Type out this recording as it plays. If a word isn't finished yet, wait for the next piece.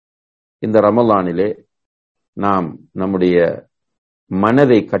இந்த ரமலானிலே நாம் நம்முடைய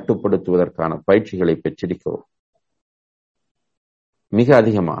மனதை கட்டுப்படுத்துவதற்கான பயிற்சிகளை பெற்றிருக்கிறோம். மிக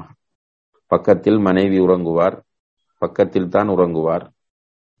அதிகமாக பக்கத்தில் மனைவி உறங்குவார், பக்கத்தில் தான் உறங்குவார்.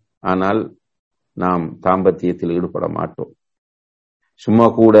 ஆனால் நாம் தாம்பத்தியத்தில் ஈடுபட மாட்டோம். சும்மா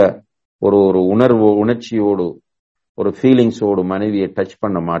கூட ஒரு உணர்ச்சியோடு, ஒரு ஃபீலிங்ஸோடு மனைவியை டச்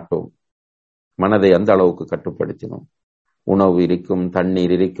பண்ண மாட்டோம். மனதை அந்த அளவுக்கு கட்டுப்படுத்தினோம். உணவு இருக்கும்,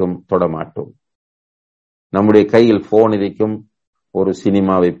 தண்ணீர் இருக்கும், தொடமாட்டோம். நம்முடைய கையில் போன் இருக்கும், ஒரு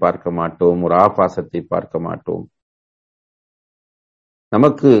சினிமாவை பார்க்க மாட்டோம், ஒரு ஆபாசத்தை பார்க்க மாட்டோம்.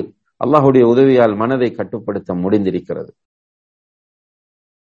 நமக்கு அல்லாஹ்வுடைய உதவியால் மனதை கட்டுப்படுத்த முடிந்திருக்கிறது.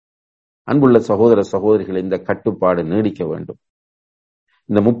 அன்புள்ள சகோதர சகோதரிகள், இந்த கட்டுப்பாடு நீடிக்க வேண்டும்.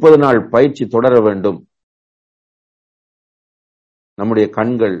 இந்த 30 நாள் பயிற்சி தொடர வேண்டும். நம்முடைய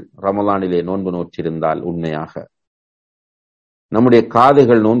கண்கள் ரமலானிலே நோன்பு நோற்றிருந்தால், உண்மையாக நம்முடைய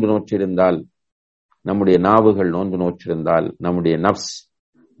காதுகள் நோன்பு நோற்றிருந்தால், நம்முடைய நாவுகள் நோன்பு நோற்றிருந்தால், நம்முடைய நஃப்ஸ்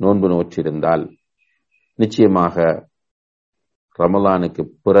நோன்பு நோற்றிருந்தால், நிச்சயமாக ரமலானுக்கு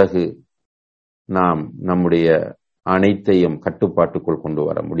பிறகு நாம் நம்முடைய அனைத்தையும் கட்டுப்பாட்டுக்குள் கொண்டு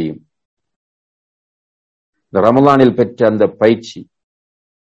வர முடியும். இந்த ரமலானில் பெற்ற அந்த பயிற்சி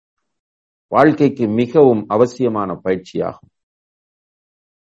வாழ்க்கைக்கு மிகவும் அவசியமான பயிற்சியாகும்.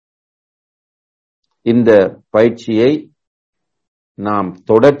 இந்த பயிற்சியை நாம்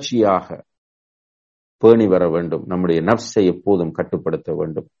தொடர்ச்சியாக பேணி வர வேண்டும். நம்முடைய நஃப்ஸை எப்போதும் கட்டுப்படுத்த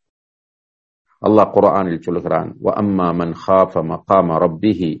வேண்டும். அல்லாஹ் குர்ஆனில் சொல்கிறான், வஅம்மா மன் காஃப மகாம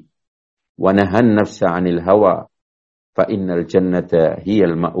ரப்பிஹி வனஹன் நஃப்ஸ அனில் ஹவா ஃபஇன்னல் ஜன்னத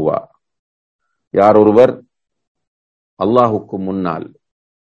ஹியல் மஅவா. யார் ஒருவர் அல்லாஹுக்கு முன்னால்,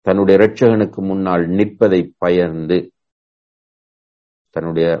 தன்னுடைய இரட்சகனுக்கு முன்னால் நிற்பதை பயந்து,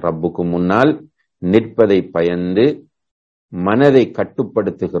 தன்னுடைய ரப்புக்கு முன்னால் நிற்பதை பயந்து மனதை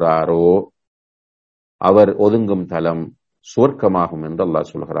கட்டுப்படுத்துகிறாரோ அவர் ஒதுங்கும் தலம் சுவர்க்கமாகும் என்று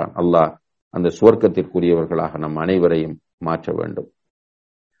அல்லாஹ் சொல்கிறான். அல்லாஹ் அந்த சுவர்க்கத்திற்குரியவர்களாக நம் அனைவரையும் மாற்ற வேண்டும்.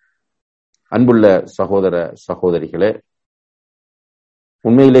 அன்புள்ள சகோதர சகோதரிகளே,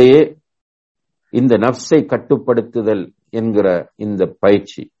 உண்மையிலேயே இந்த நஃப்ஸை கட்டுப்படுத்துதல் என்கிற இந்த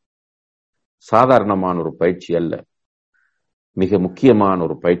பயிற்சி சாதாரணமான ஒரு பயிற்சி அல்ல, மிக முக்கியமான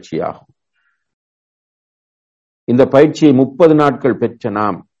ஒரு பயிற்சியாகும். இந்த பயிற்சியை 30 நாட்கள் பெற்ற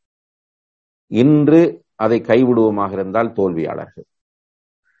நாம் இன்று அதை கைவிடுவோமாக இருந்தால் தோல்வியாளர்கள்.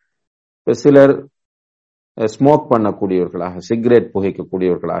 சிலர் ஸ்மோக் பண்ணக்கூடியவர்களாக, சிகரெட்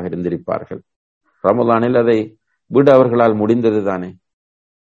புகைக்கக்கூடியவர்களாக இருந்திருப்பார்கள். ரமலானில் அதை விட அவர்களால் முடிந்தது தானே,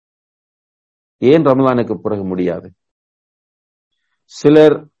 ஏன் ரமலானுக்கு பிறகு முடியாது?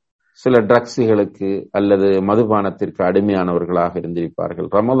 சில ட்ரக்ஸுகளுக்கு அல்லது மதுபானத்திற்கு அடிமையானவர்களாக இருந்திருப்பார்கள்.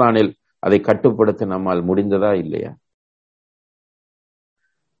 ரமலானில் அதை கட்டுப்படுத்த நம்மால் முடிந்ததா இல்லையா?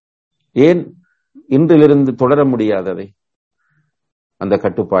 ஏன் இன்றிலிருந்து தொடர முடியாததை, அந்த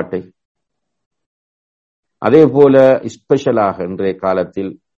கட்டுப்பாட்டை? அதே போல ஸ்பெஷலாக இன்றைய காலத்தில்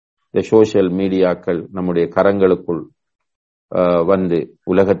இந்த சோசியல் மீடியாக்கள் நம்முடைய கரங்களுக்குள் வந்து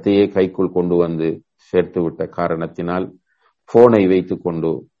உலகத்தையே கைக்குள் கொண்டு வந்து சேர்த்துவிட்ட காரணத்தினால் போனை வைத்துக்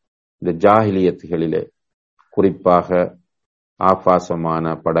கொண்டு இந்த ஜாஹிலியத்துகளிலே குறிப்பாக ஆபாசமான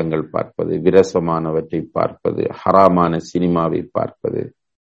படங்கள் பார்ப்பது, விரசமானவற்றை பார்ப்பது, ஹராமான சினிமாவை பார்ப்பது,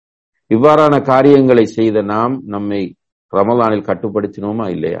 இவ்வாறான காரியங்களை செய்த நாம் நம்மை ரமலானில் கட்டுப்படுத்தினோமா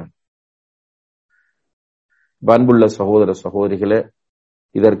இல்லையா? அன்புள்ள சகோதர சகோதரிகளே,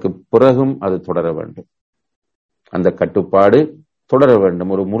 இதற்கு பிறகும் அது தொடர வேண்டும். அந்த கட்டுப்பாடு தொடர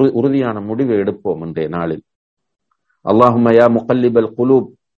வேண்டும். ஒரு உறுதியான முடிவை எடுப்போம் இன்றைய நாளில். அல்லாஹும்ம யா முகல்லிபல் குலூப்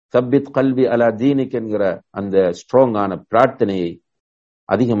தப்பித் கல்வி அலா தீனிக் என்கிற அந்த ஸ்ட்ராங்கான பிரார்த்தனையை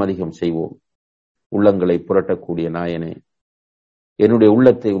அதிகம் அதிகம் செய்வோம். உள்ளங்களை புரட்டக்கூடிய நாயனே, என்னுடைய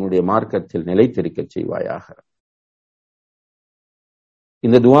உள்ளத்தை உன்னுடைய மார்க்கத்தில் நிலைத்திருக்க செய்வாயாக.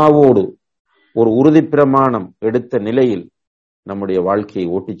 இந்த துஆவோடு ஒரு உறுதி பிரமாணம் எடுத்த நிலையில் நம்முடைய வாழ்க்கையை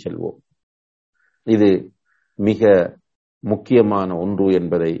ஓட்டிச் செல்வோம். இது மிக முக்கியமான ஒன்று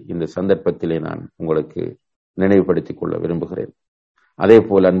என்பதை இந்த சந்தர்ப்பத்திலே நான் உங்களுக்கு நினைவுபடுத்திக் கொள்ள விரும்புகிறேன். அதே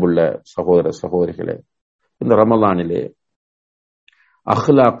போல் அன்புள்ள சகோதர சகோதரிகளே, இந்த ரமலானிலே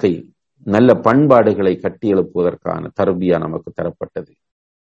அஹ்லாக்கை, நல்ல பண்பாடுகளை கட்டியெழுப்புவதற்கான தர்பியா நமக்கு தரப்பட்டது.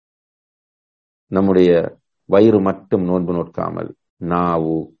 நம்முடைய வயிறு மட்டும் நோன்பு நோக்காமல்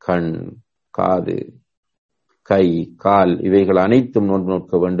நாவு, கண், காது, கை, கால் இவைகள் அனைத்தும் நோன்பு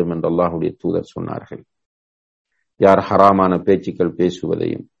நோக்க வேண்டும் என்று அல்லாஹ்வுடைய தூதர் சொன்னார்கள். யார் ஹராமான பேச்சுக்கள்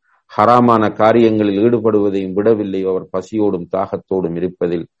பேசுவதையும் ஹராமான காரியங்களில் ஈடுபடுவதையும் விடவில்லையோ அவர் பசியோடும் தாகத்தோடும்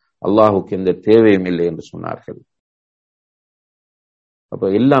இருப்பதில் அல்லாஹுக்கு எந்த தேவையும் இல்லை என்று சொன்னார்கள்.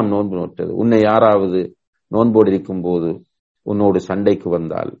 அப்ப எல்லாம் நோன்பு நோட்டது. உன்னை யாராவது நோன்போடு இருக்கும் போது உன்னோடு சண்டைக்கு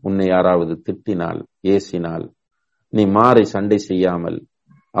வந்தால், உன்னை யாராவது திட்டினால், ஏசினால், நீ மாறி சண்டை செய்யாமல்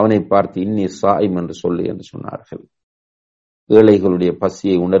அவனை பார்த்து இன்னி சாயிம் என்று சொல்லு என்று சொன்னார்கள். ஏழைகளுடைய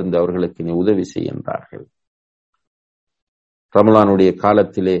பசியை உணர்ந்து அவர்களுக்கு நீ உதவி செய்கின்றார்கள். ரமலானுடைய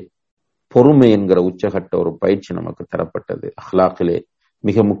காலத்திலே பொறுமை என்கிற உச்சகட்ட ஒரு பயிற்சி நமக்கு தரப்பட்டது. அஹ்லாக்கிலே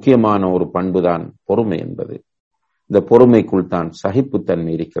மிக முக்கியமான ஒரு பண்புதான் பொறுமை என்பது. இந்த பொறுமைக்குள் தான்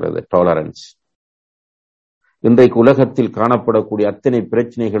சகிப்புத்தன்மை இருக்கிறது, டாலரன்ஸ். இன்றைக்கு உலகத்தில் காணப்படக்கூடிய அத்தனை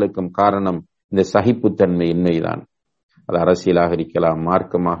பிரச்சனைகளுக்கும் காரணம் இந்த சகிப்புத்தன்மை இன்மைதான். அது அரசியலாக இருக்கலாம்,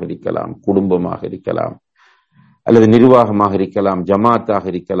 மார்க்கமாக இருக்கலாம், குடும்பமாக இருக்கலாம், அல்லது நிர்வாகமாக இருக்கலாம், ஜமாத்தாக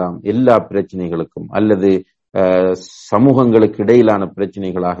இருக்கலாம். எல்லா பிரச்சனைகளுக்கும், அல்லது சமூகங்களுக்கு இடையிலான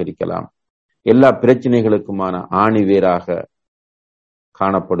பிரச்சனைகளாக இருக்கலாம், எல்லா பிரச்சனைகளுக்குமான ஆணிவேராக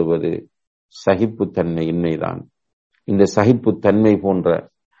காணப்படுவது சகிப்புத்தன்மை இன்மைதான். இந்த சகிப்புத்தன்மை போன்ற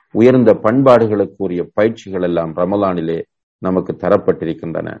உயர்ந்த பண்பாடுகளுக்குரிய பயிற்சிகள் எல்லாம் ரமலானிலே நமக்கு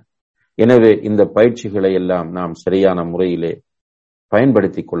தரப்பட்டிருக்கின்றன. எனவே இந்த பயிற்சிகளை எல்லாம் நாம் சரியான முறையிலே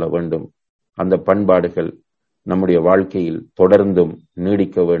பயன்படுத்திக் கொள்ள வேண்டும். அந்த பண்பாடுகள் நம்முடைய வாழ்க்கையில் தொடர்ந்தும்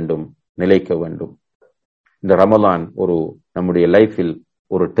நீடிக்க வேண்டும், நிலைக்க வேண்டும். இந்த ரமலான் நம்முடைய லைஃபில்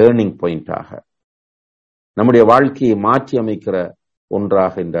ஒரு டேர்னிங் பாயிண்டாக, நம்முடைய வாழ்க்கையை மாற்றி அமைக்கிற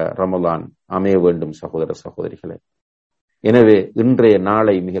ஒன்றாக இந்த ரமலான் அமைய வேண்டும் சகோதர சகோதரிகளே. எனவே இன்றைய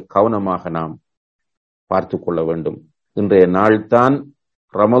நாளை மிக கவனமாக நாம் பார்த்து கொள்ள வேண்டும். இன்றைய நாள்தான்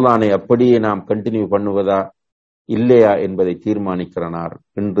ரமலானை அப்படியே நாம் கண்டினியூ பண்ணுவதா இல்லையா என்பதை தீர்மானிக்கிற நாள்.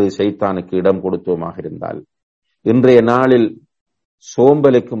 இன்று சைத்தானுக்கு இடம் கொடுத்தோமாக இருந்தால், இன்றைய நாளில்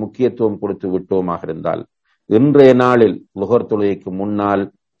சோம்பலுக்கு முக்கியத்துவம் கொடுத்து விட்டோமாக இருந்தால், இன்றைய நாளில் லுஹர் தொழுகைக்கு முன்னால்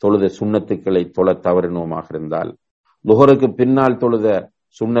தொழுத சுன்னத்துக்களை தொழ தவறினோமாக இருந்தால், லுஹருக்கு பின்னால் தொழுத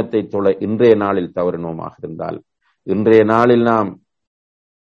சுன்னத்தை தொழ இன்றைய நாளில் தவறினோமாக இருந்தால், இன்றைய நாளில் நாம்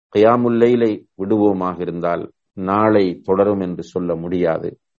கியாமுல் லைலை விடுவோமாக இருந்தால் நாளை தொடரும் என்று சொல்ல முடியாது.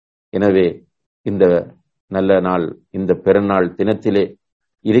 எனவே இந்த நல்ல நாள், இந்த பெருநாள் தினத்திலே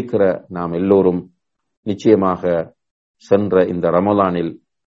இருக்கிற நாம் எல்லோரும் நிச்சயமாக சென்ற இந்த ரமலானில்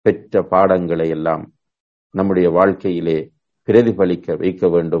பெற்ற பாடங்களை எல்லாம் நம்முடைய வாழ்க்கையிலே பிரதிபலிக்க வைக்க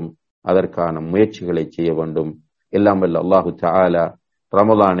வேண்டும். அதற்கான முயற்சிகளை செய்ய வேண்டும். எல்லாம் வல்ல அல்லாஹு தஆலா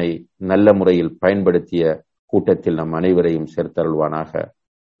ரமலானை நல்ல முறையில் பயன்படுத்திய கூட்டத்தில் நம் அனைவரையும் சேர்த்தருள்வானாக.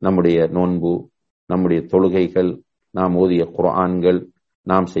 நம்முடைய நோன்பு, நம்முடைய தொழுகைகள், நாம் ஓதிய குர்ஆன்கள்,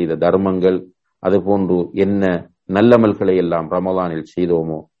 நாம் செய்த தர்மங்கள், அதுபோன்று என்ன நல்லமல்களை எல்லாம் ரமலானில்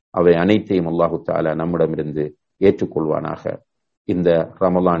செய்தோமோ அவை அனைத்தையும் அல்லாஹு தஆலா நம்மிடமிருந்து ஏற்றுக்கொள்வானாக. இந்த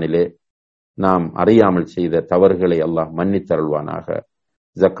ரமலானிலே நாம் அறியாமல் செய்த தவறுகளை அல்லாஹ் மன்னித்தருள்வானாக.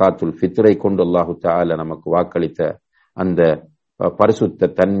 ஜக்காத்துல் ஃபித்ரை கொண்டு அல்லாஹு தஆலா நமக்கு வாக்களித்த அந்த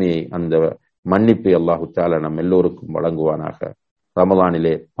பரிசுத்த தன்மையை, அந்த மன்னிப்பை அல்லாஹு தஆலா நம் எல்லோருக்கும் வழங்குவானாக.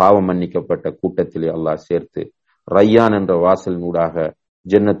 ரமலானிலே பாவம் மன்னிக்கப்பட்ட கூட்டத்திலே அல்லாஹ் சேர்த்து ரையான் என்ற வாசல் நூடாக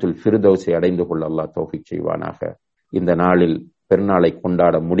ஜன்னத்துல் ஃபிர்தௌஸை அடைந்து கொள்ள அல்லாஹ் தௌஃபீக் செய்வானாக. இந்த நாளில் பெருநாளை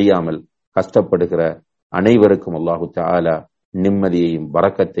கொண்டாட முடியாமல் கஷ்டப்படுகிற அனைவருக்கும் அல்லாஹு தஆலா நிம்மதியையும்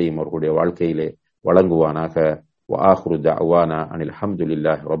பரக்கத்தையும் அவர்களுடைய வாழ்க்கையிலே வழங்குவானாக. வஆஹிரு தஅவானா அனில்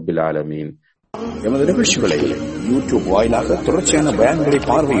ஹம்துலில்லாஹி ரப்பில் ஆலமீன். எமது நிகழ்ச்சிகளை யூடியூப் வாயிலாக தொடர்ச்சியான பயான்களை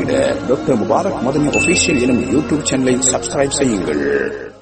பார்வையிட டாக்டர் முபாரக் மதனி ஆஃபீஷியல் எனும் யூடியூப் சேனலை சப்ஸ்கிரைப் செய்யுங்கள்.